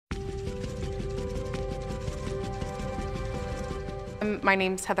My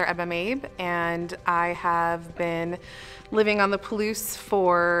name's Maib, and I have been living on the Palouse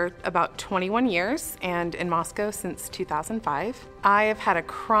for about 21 years and in Moscow since 2005. I have had a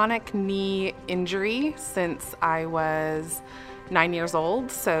chronic knee injury since I was 9 years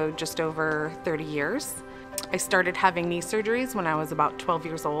old, so just over 30 years. I started having knee surgeries when I was about 12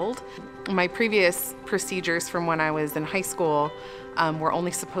 years old. My previous procedures from when I was in high school were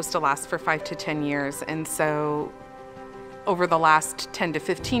only supposed to last for 5 to 10 years, and so over the last 10 to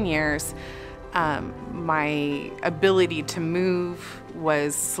 15 years, my ability to move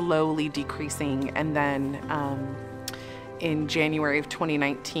was slowly decreasing, and then in January of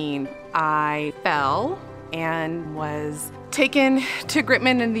 2019, I fell and was taken to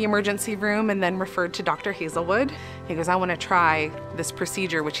Gritman in the emergency room and then referred to Dr. Hazelwood. He goes, I want to try this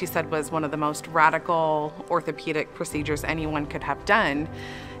procedure, which he said was one of the most radical orthopedic procedures anyone could have done.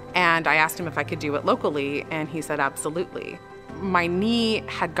 And I asked him if I could do it locally, and he said absolutely. My knee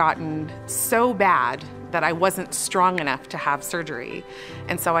had gotten so bad that I wasn't strong enough to have surgery.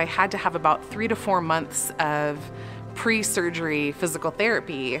 And so I had to have about 3 to 4 months of pre-surgery physical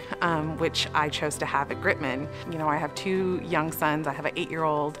therapy, which I chose to have at Gritman. You know, I have 2 young sons. I have an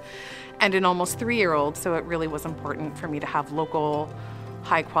 8-year-old and an almost 3-year-old, so it really was important for me to have local,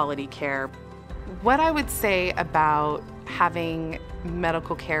 high-quality care. What I would say about having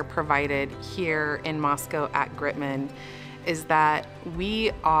medical care provided here in Moscow at Gritman is that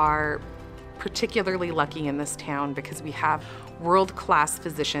we are particularly lucky in this town because we have world-class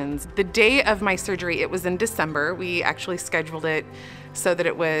physicians. The day of my surgery, it was in December. We actually scheduled it so that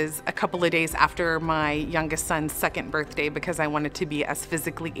it was a couple of days after my youngest son's 2nd birthday because I wanted to be as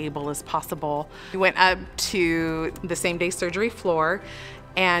physically able as possible. We went up to the same-day surgery floor,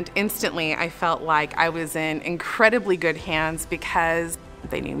 and instantly I felt like I was in incredibly good hands because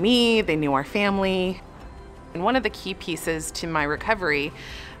they knew me, they knew our family. And one of the key pieces to my recovery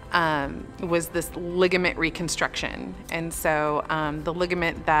was this ligament reconstruction. And so the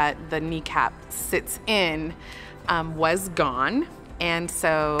ligament that the kneecap sits in was gone. And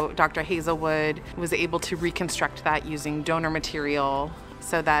so Dr. Hazelwood was able to reconstruct that using donor material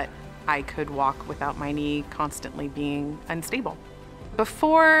so that I could walk without my knee constantly being unstable.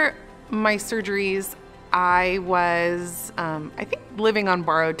 Before my surgeries, I was, I think, living on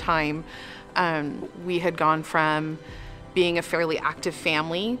borrowed time. We had gone from being a fairly active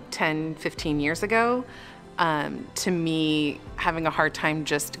family 10, 15 years ago to me having a hard time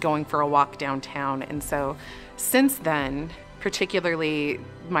just going for a walk downtown. And so since then, particularly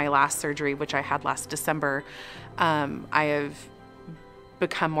my last surgery, which I had last December, I have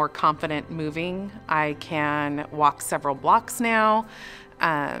become more confident moving. I can walk several blocks now.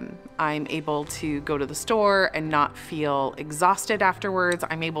 I'm able to go to the store and not feel exhausted afterwards.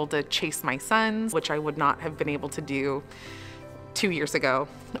 I'm able to chase my sons, which I would not have been able to do 2 years ago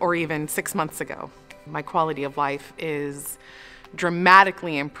or even 6 months ago. My quality of life is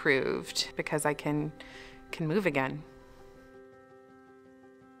dramatically improved because I can move again.